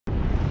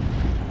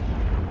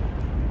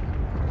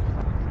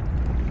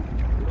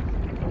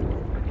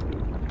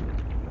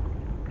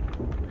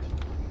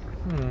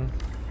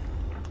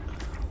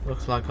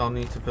Looks like I'll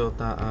need to build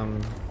that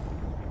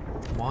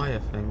wire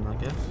thing, I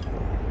guess.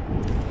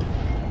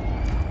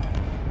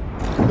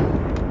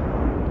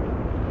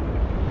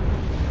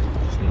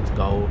 Just needs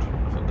gold.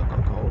 I think I've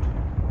got gold.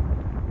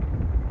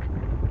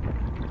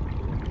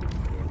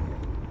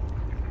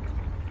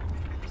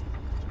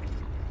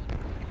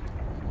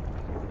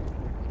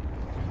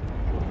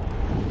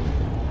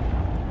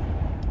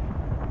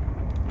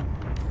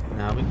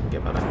 Now we can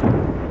get better.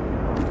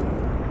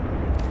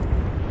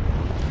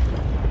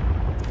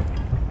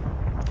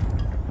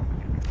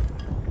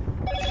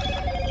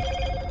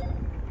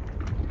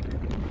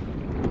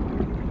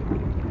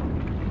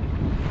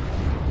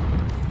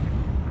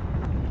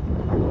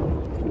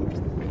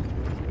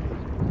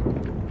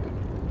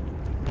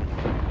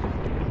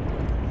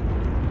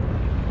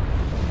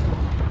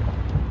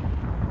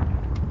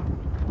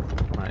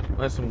 Right,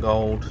 where's some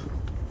gold?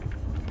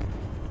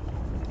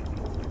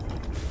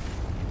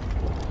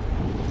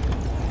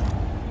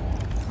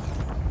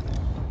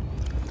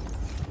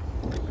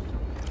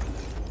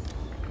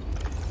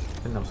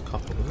 That was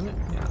copper, wasn't it?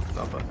 Yeah,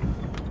 copper.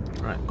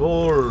 Right,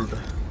 gold.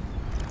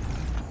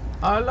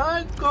 I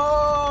like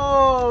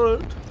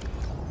gold.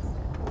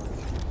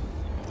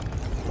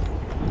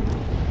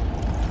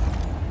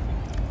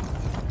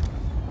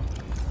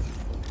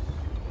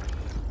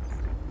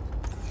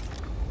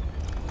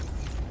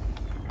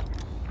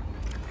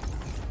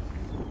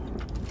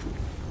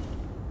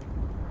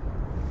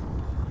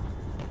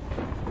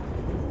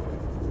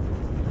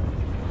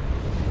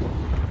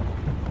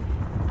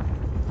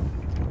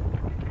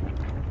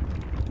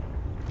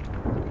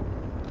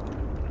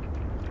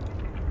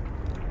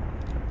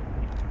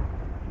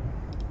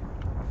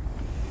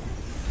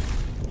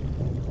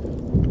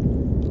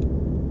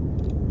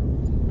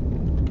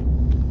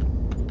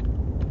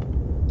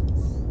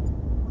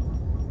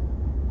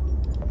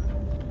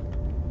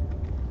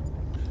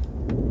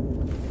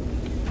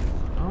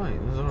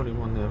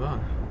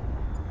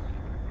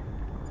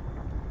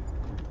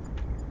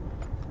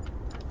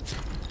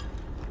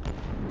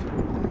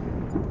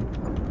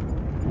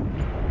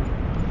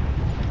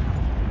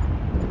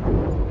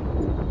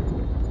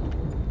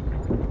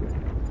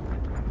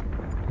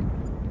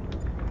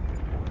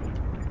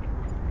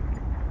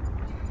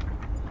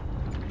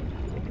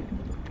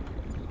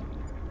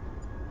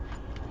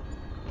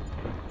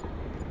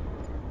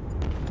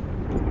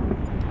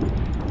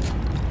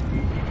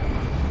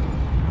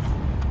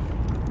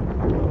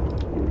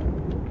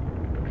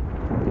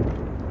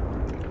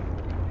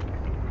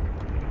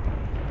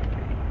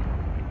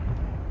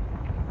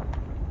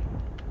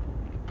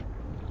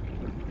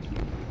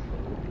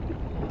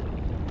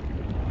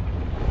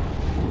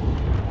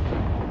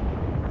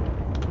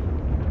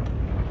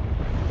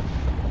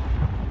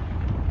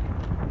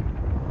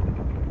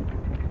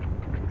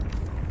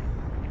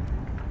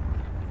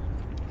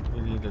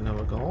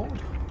 Another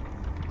gold.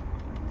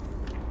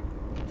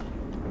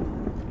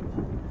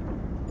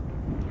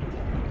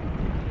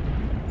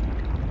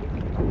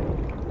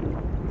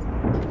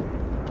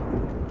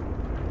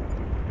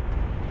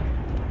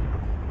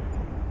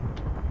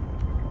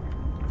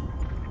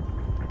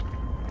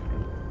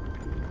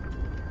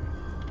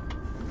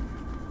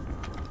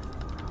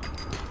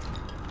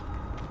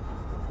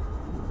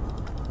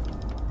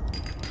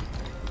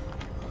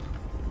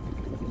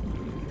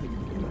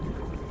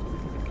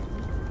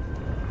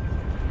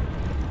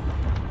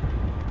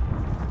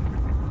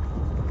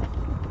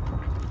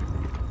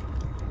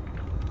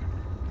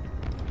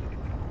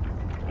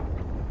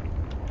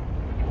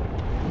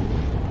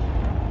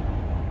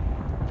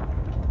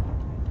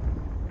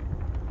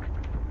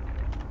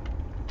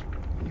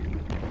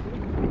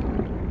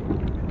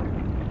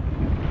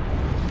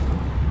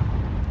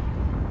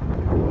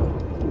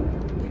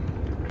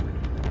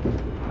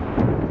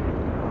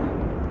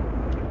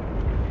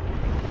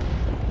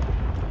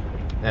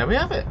 There we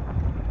have it.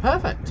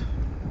 Perfect.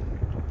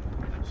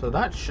 So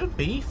that should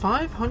be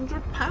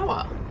 500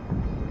 power.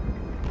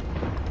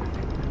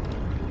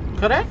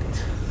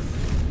 Correct?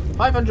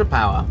 500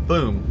 power.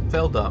 Boom.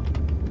 Filled up.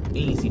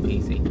 Easy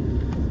peasy.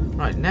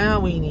 Right, now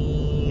we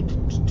need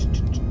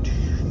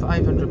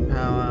 500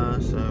 power,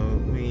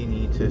 so we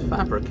need to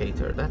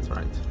fabricator. That's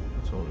right.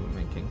 That's all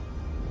we're making.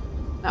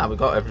 Now we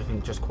got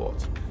everything just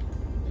quartz.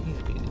 Easy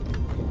peasy.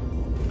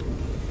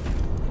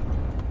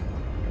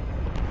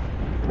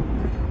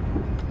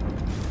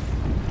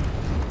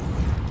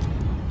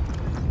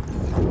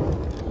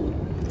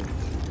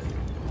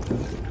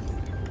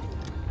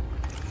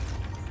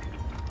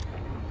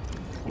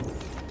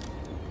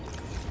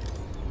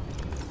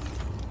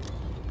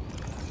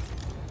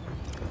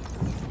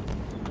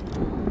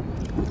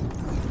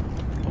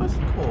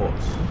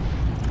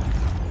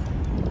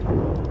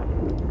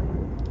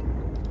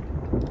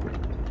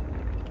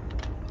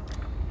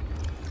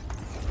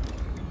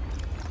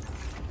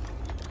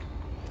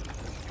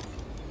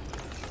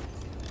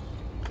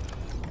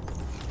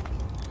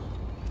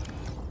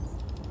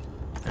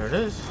 There it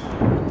is.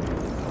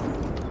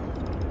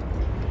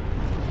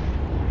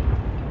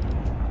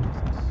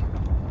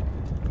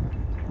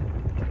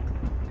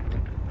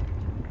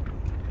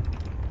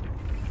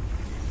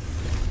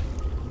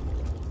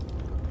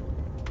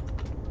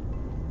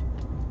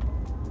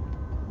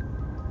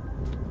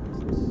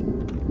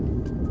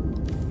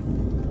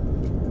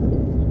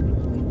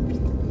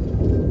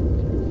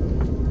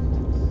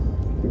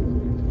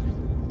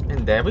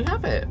 there we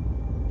have it.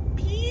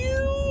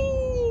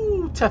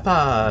 Beautiful.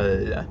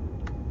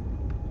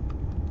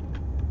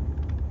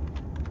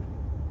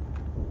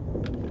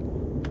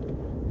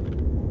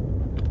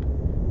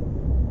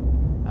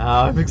 Oh,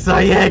 I'm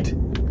excited.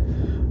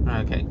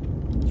 Okay.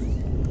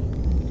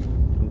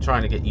 I'm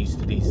trying to get used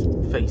to these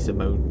face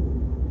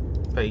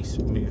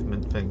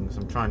movement things.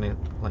 I'm trying to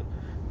like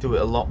do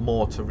it a lot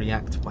more to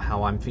react to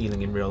how I'm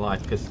feeling in real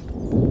life, because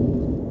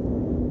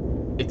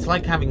it's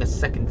like having a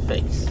second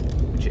face,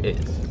 which it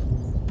is.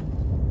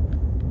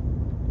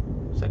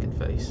 Second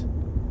face.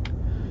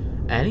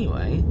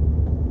 Anyway.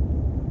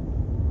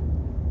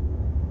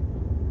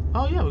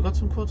 Oh yeah, we got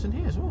some quotes in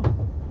here as well.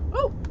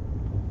 Oh!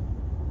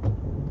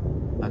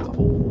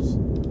 Alcohols.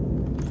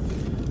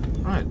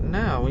 Right,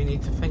 now we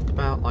need to think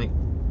about, like,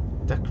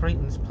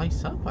 decorating this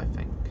place up, I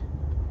think.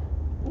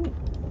 Ooh.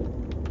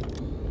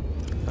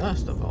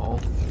 First of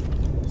all,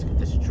 let's get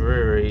this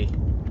dreary.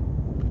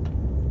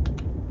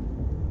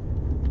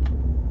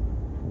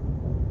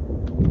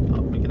 Oh,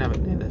 we can have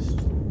it near this.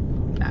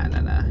 Nah,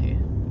 here.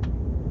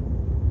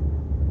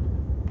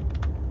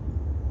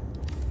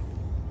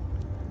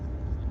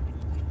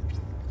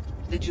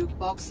 The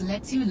jukebox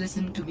lets you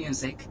listen to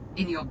music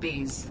in your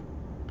base.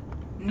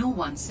 No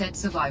one said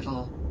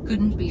survival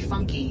couldn't be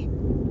funky.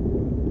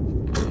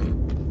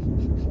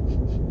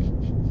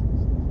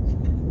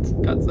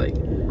 God's sake.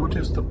 What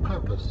is the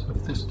purpose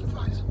of this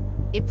device?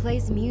 It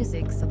plays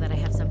music so that I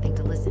have something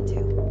to listen to.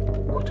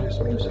 What is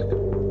music?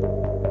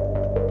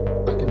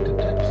 I can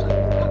detect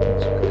certain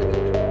patterns within it.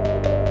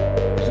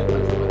 Is it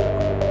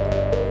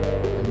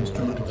mathematical? An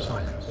instrument of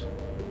science?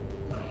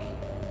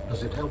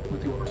 Does it help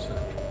with your research?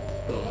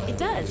 It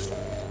does,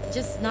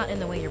 just not in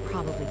the way you're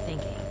probably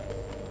thinking.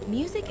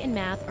 Music and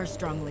math are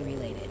strongly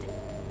related.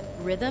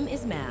 Rhythm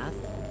is math,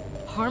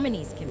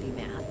 harmonies can be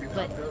math,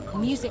 but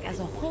music as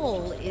a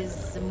whole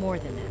is more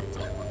than that.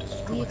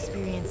 We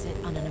experience it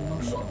on an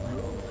emotional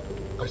level.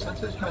 I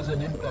sense it has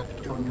an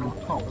impact on your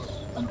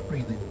pulse and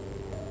breathing.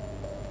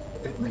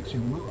 It makes you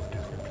move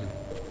differently.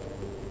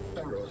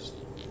 Eros,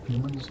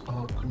 humans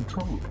are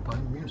controlled by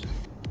music.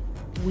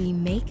 We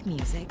make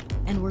music,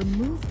 and we're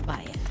moved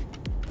by it.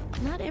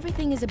 Not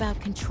everything is about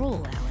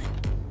control, Alan.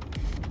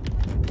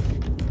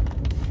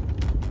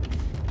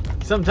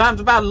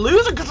 Sometimes about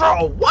losing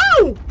control.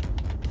 Whoa!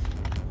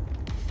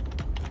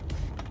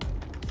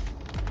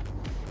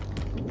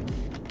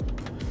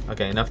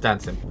 Okay, enough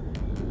dancing.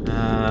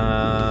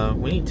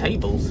 We need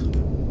tables.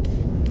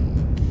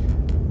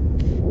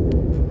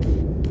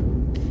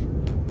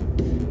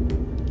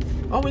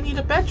 Oh, we need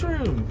a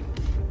bedroom.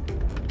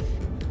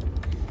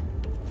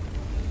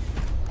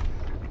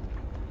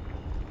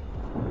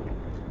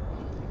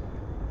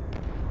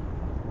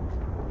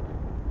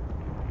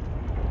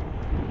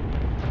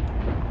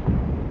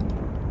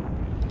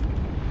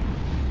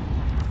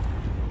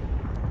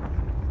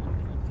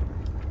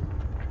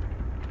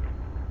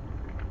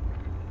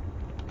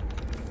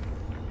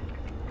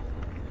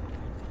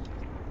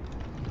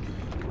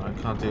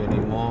 Can't do any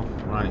more.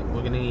 Right,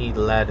 we're gonna need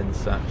lead and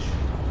such.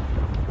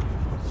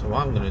 So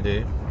what I'm gonna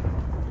do,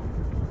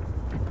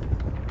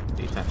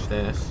 detach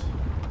this,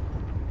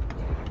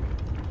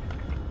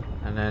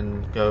 and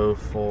then go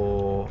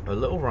for a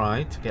little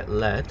ride to get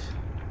lead.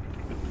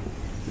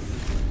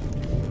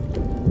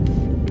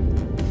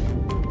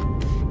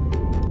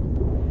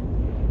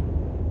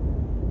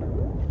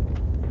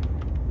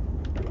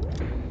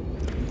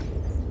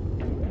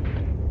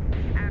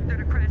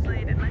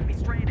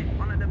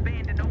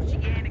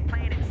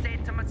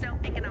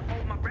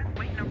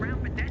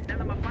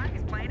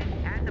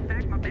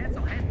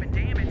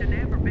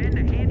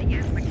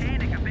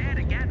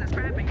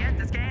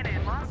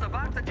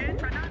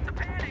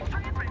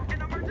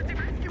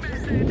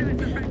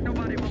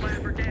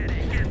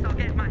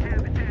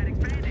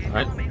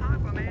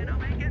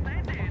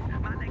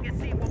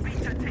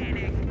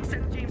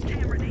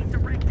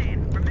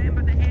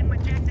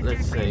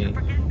 Let's see.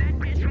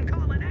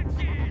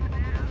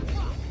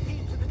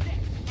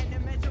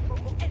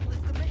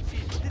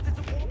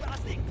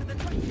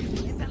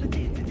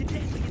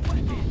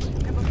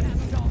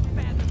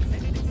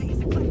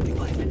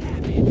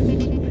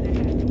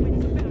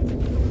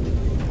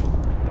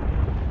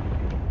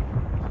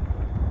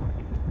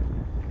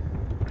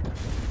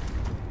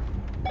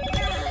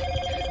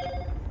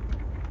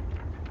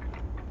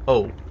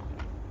 Oh.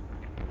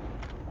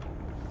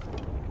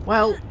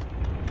 Well,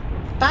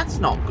 that's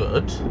not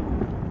good.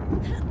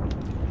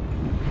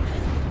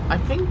 I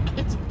think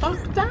it's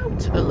bugged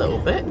out a little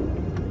bit.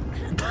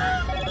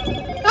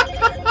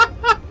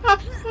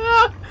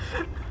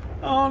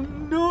 Oh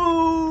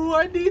no,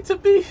 I need to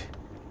be...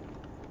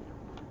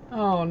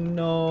 Oh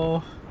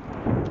no.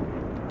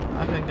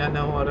 I think I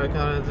know what I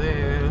gotta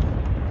do.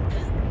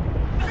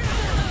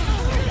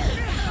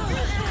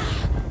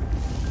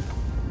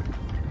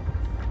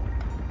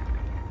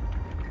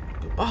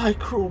 Goodbye,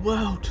 cruel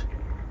world.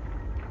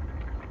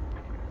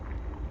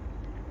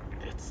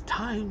 It's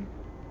time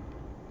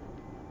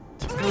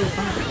to go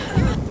back.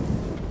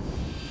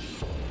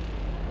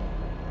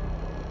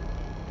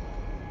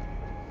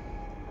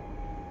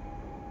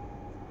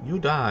 You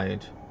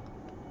died.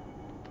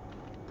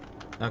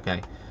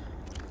 Okay.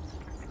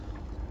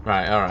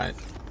 Right, alright.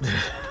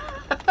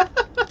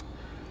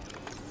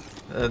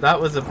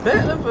 That was a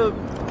bit of a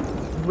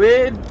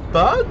weird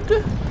bug,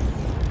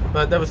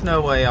 but there was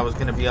no way I was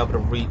going to be able to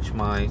reach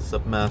my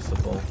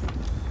submersible.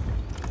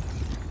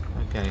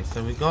 Okay,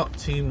 so we got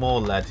 2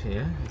 more lead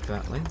here,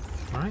 exactly,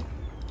 right?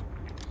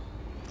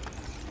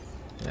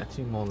 Yeah,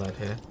 2 more lead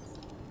here.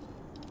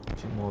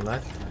 2 more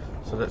lead.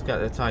 So let's get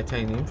the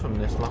titanium from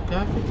this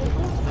locker.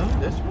 No,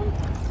 this one.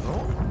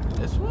 Oh,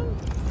 this one.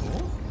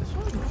 Oh, this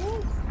one.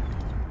 No.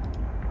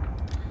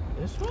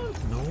 This one.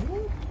 No.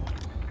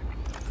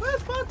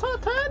 Where's my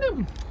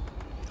titanium?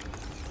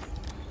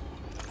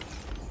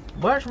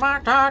 Where's my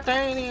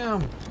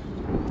titanium?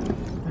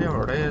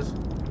 Here it is. I'm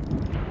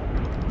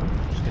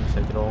just gonna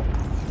take it all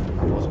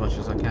as much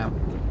as I can,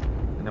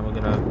 and then we're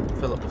gonna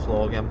fill up the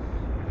floor again,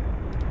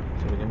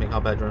 so we can make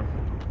our bedroom.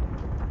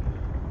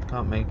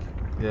 Can't make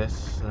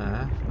this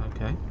there,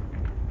 okay.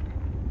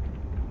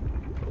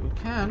 But we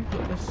can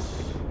put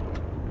this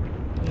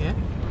here.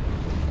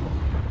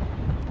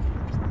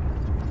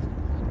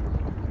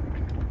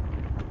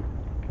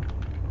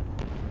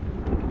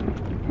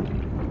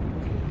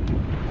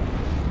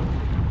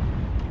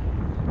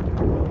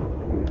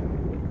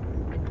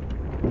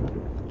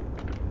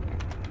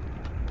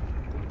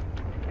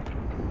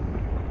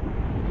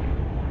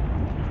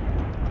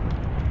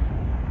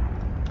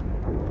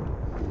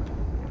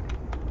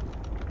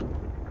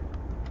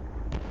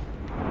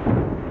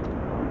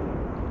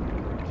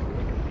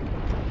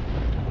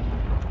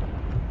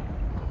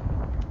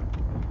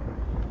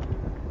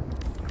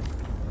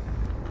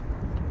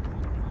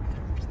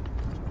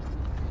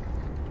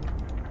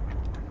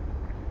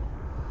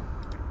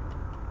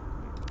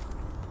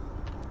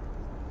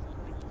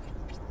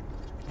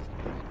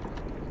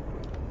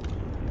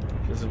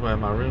 This is where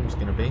my room's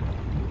gonna be.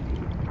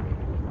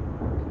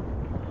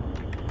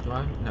 Do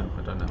I? No,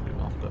 I don't know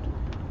anymore. Good.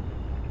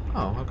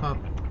 Oh, I can't.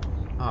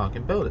 Oh, I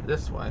can build it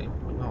this way.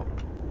 Not.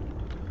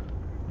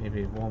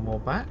 Maybe one more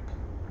back.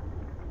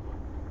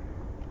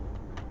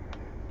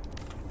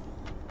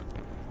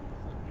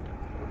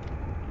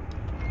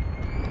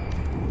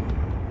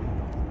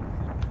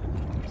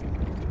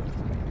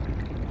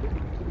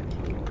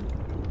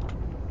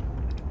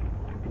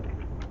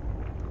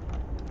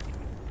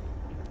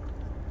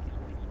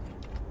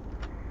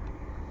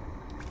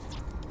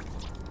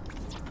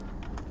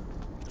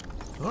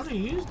 I already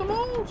used them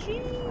all.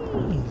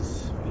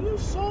 Jeez, we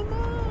used so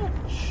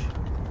much.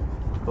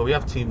 But we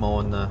have 2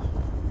 more in the.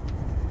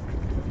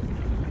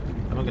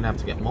 And we're gonna have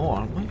to get more,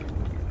 aren't we?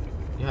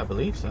 Yeah, I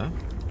believe so.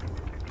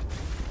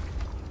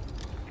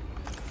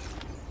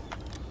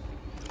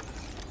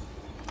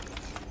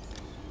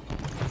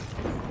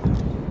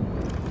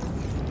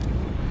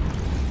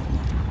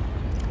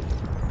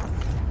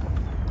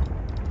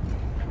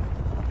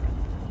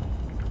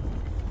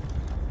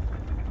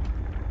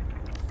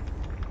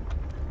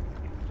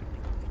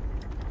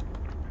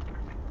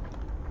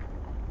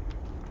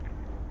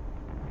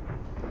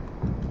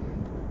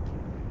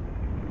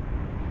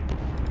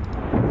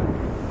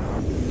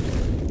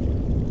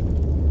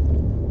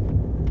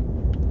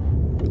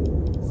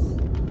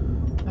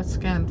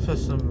 Scan for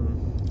some.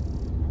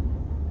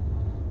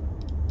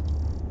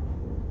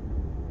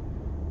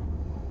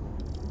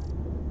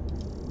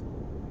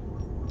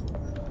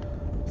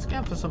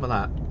 Scan for some of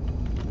that.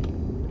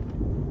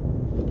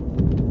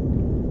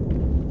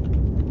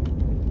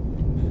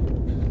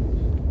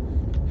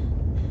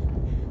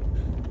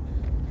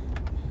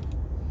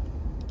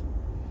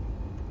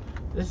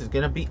 This is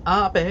gonna be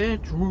our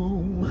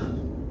bedroom.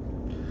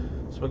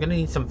 So we're gonna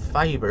need some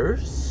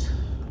fibers.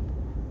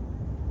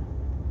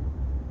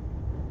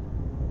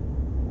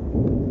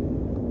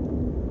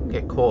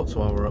 Get quartz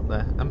while we're up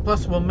there, and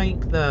plus we'll make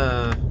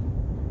the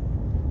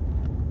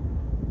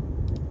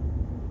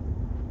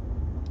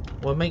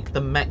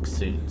mech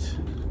suit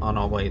on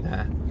our way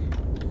there.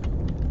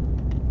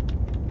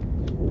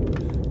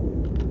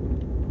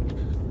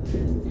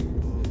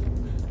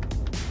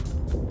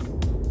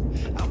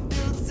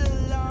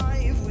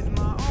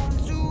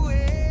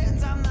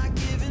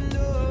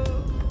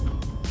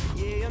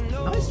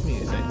 Nice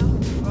music.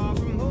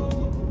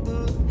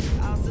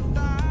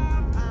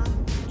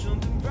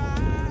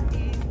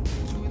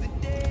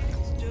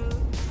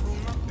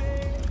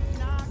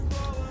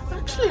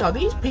 Actually, are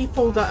these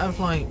people that have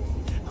like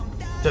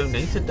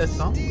donated their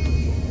song?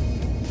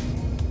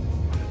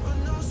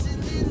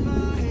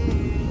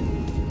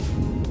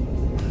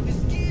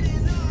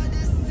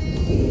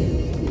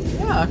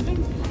 Yeah, I think.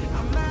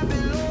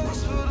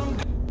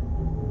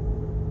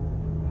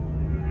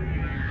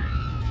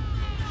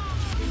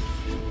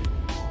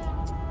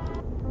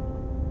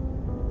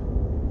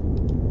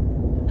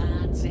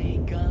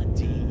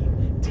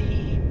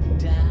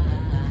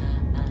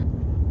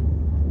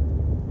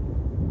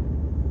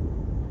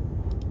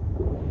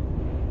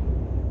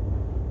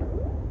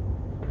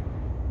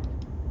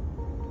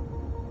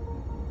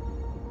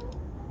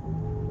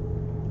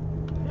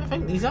 I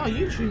think these are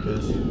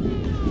YouTubers.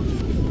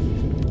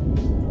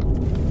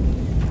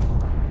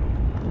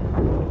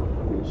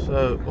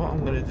 So what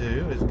I'm going to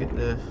do is get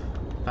the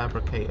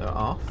fabricator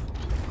off.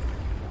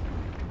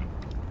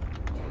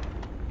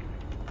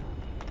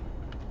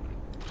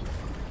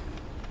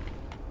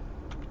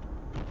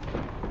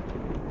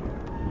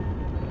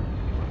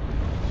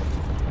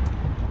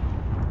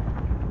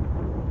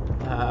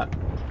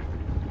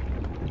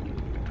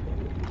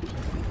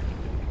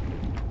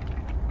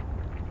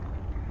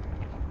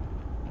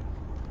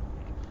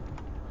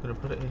 Gonna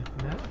put it here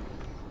for now.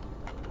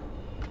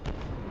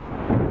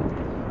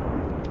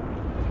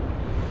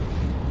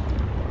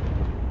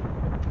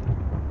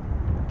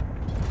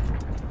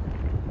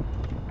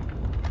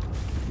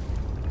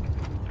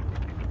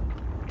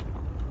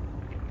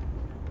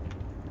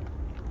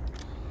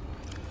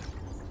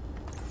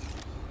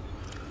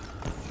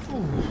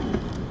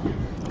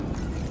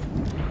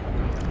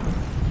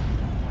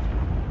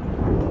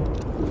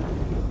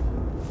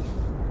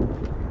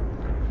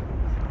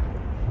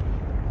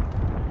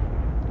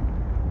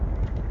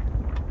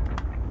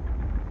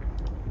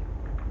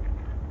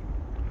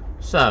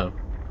 So,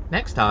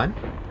 next time,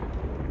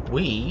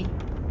 we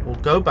will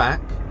go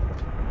back,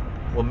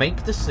 we'll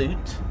make the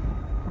suit,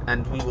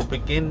 and we will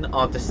begin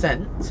our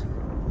descent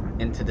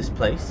into this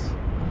place.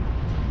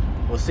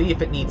 We'll see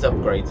if it needs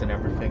upgrades and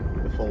everything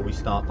before we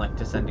start like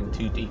descending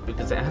too deep,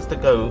 because it has to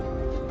go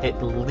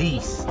at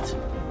least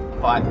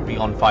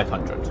beyond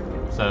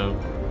 500. So,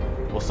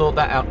 we'll sort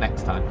that out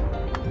next time.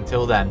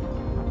 Until then,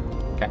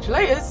 catch you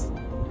later!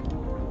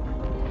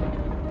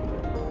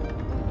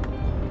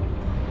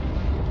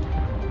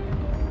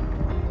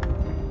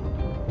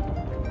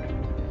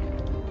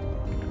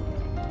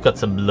 Got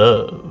some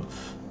love.